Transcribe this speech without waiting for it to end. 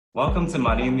Welcome to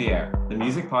Money in the Air, the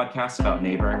music podcast about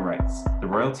neighboring rights, the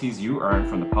royalties you earn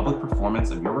from the public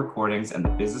performance of your recordings and the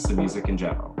business of music in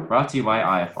general. Brought to you by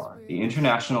IFR, the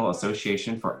International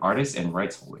Association for Artists and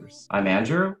Rights Holders. I'm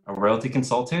Andrew, a royalty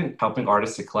consultant helping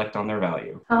artists to collect on their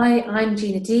value. Hi, I'm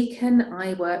Gina Deacon.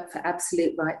 I work for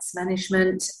Absolute Rights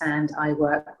Management and I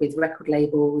work with record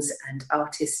labels and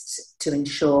artists to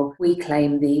ensure we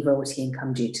claim the royalty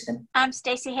income due to them. I'm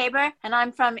Stacey Haber and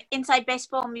I'm from Inside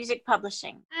Baseball Music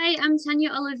Publishing. Hi, I'm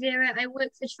Tanya Oliveira. I work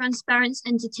for Transparence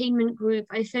Entertainment Group.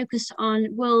 I focus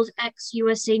on World X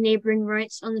USA neighboring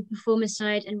rights on the performer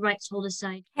side and rights holder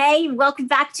side. Hey, welcome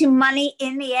back to Money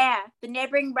in the Air, the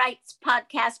neighboring rights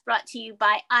podcast brought to you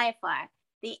by IFR,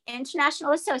 the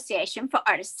International Association for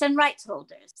Artists and Rights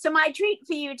Holders. So my treat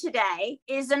for you today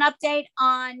is an update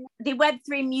on the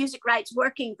Web3 Music Rights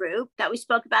Working Group that we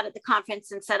spoke about at the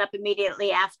conference and set up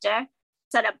immediately after,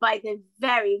 set up by the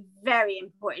very, very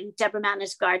important Deborah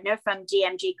Manis Gardner from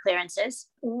DMG Clearances.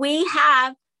 We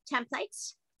have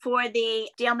templates for the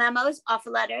deal memos, offer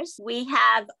letters. We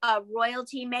have a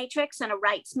royalty matrix and a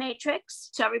rights matrix,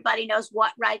 so everybody knows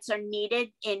what rights are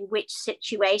needed in which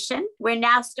situation. We're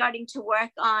now starting to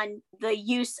work on the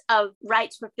use of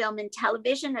rights for film and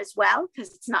television as well,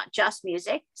 because it's not just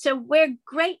music. So we're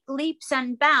great leaps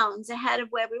and bounds ahead of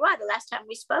where we were the last time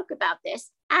we spoke about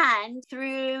this. And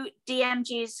through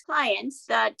DMG's clients,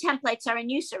 the templates are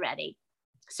in use already.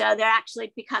 So they're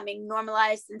actually becoming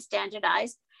normalized and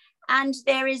standardized. And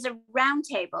there is a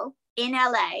roundtable in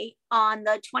LA on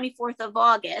the 24th of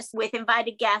August with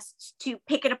invited guests to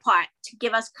pick it apart, to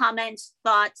give us comments,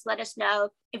 thoughts, let us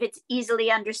know if it's easily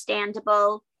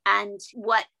understandable and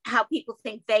how people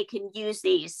think they can use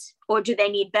these, or do they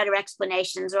need better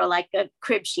explanations or like a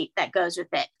crib sheet that goes with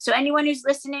it. So anyone who's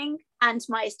listening, and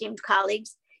my esteemed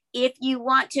colleagues, if you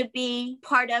want to be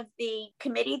part of the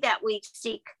committee that we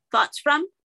seek thoughts from,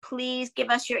 please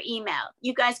give us your email.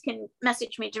 You guys can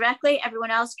message me directly. Everyone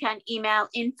else can email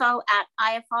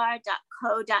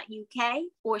info@ifr.co.uk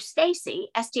or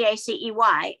Stacey, Stacey,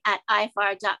 @ifr.co.uk,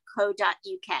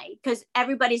 because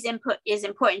everybody's input is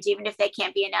important, even if they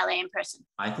can't be in LA in person.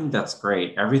 I think that's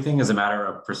great. Everything is a matter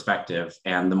of perspective,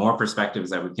 and the more perspectives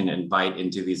that we can invite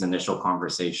into these initial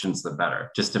conversations, the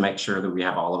better, just to make sure that we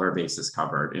have all of our bases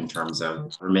covered in terms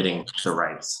of remitting the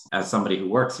rights. As somebody who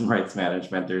works in rights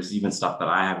management, there's even stuff that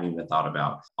I haven't even thought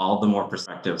about. All the more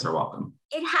perspectives are welcome.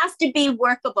 It has to be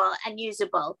workable and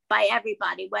usable by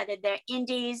everybody, whether they're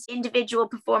indies, individual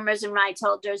performers and rights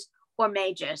holders, or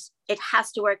majors. It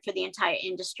has to work for the entire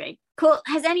industry. Cool.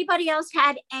 Has anybody else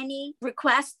had any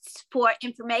requests for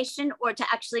information or to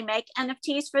actually make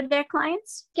NFTs for their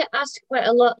clients? I get asked quite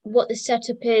a lot what the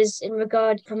setup is in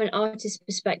regard from an artist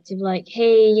perspective, like,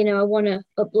 hey, I want to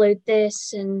upload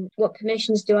this and what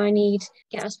permissions do I need?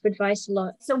 Get asked for advice a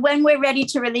lot. So when we're ready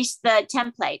to release the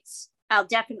templates, I'll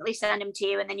definitely send them to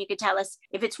you, and then you can tell us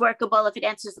if it's workable, if it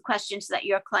answers the questions that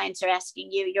your clients are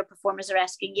asking you, your performers are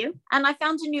asking you. And I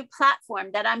found a new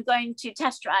platform that I'm going to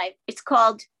test drive. It's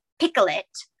called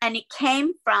Pickle-It, and it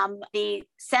came from the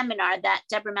seminar that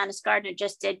Deborah Manis Gardner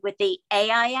just did with the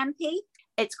AIMP.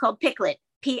 It's called Pickle-It,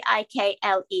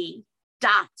 PIKLE.IT.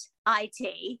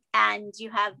 And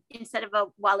you have, instead of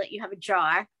a wallet, you have a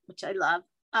jar, which I love.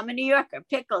 I'm a New Yorker,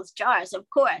 pickles, jars, of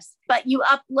course. But you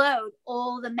upload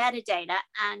all the metadata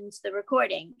and the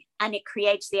recording, and it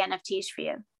creates the NFTs for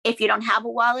you. If you don't have a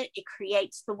wallet, it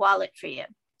creates the wallet for you.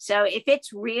 So if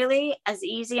it's really as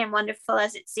easy and wonderful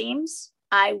as it seems,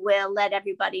 I will let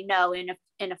everybody know in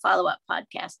a follow-up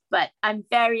podcast. But I'm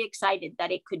very excited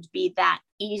that it could be that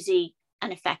easy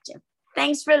and effective.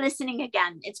 Thanks for listening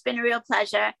again. It's been a real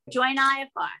pleasure. Join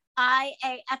IFR,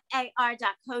 IAFAR.co.uk.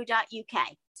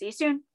 See you soon.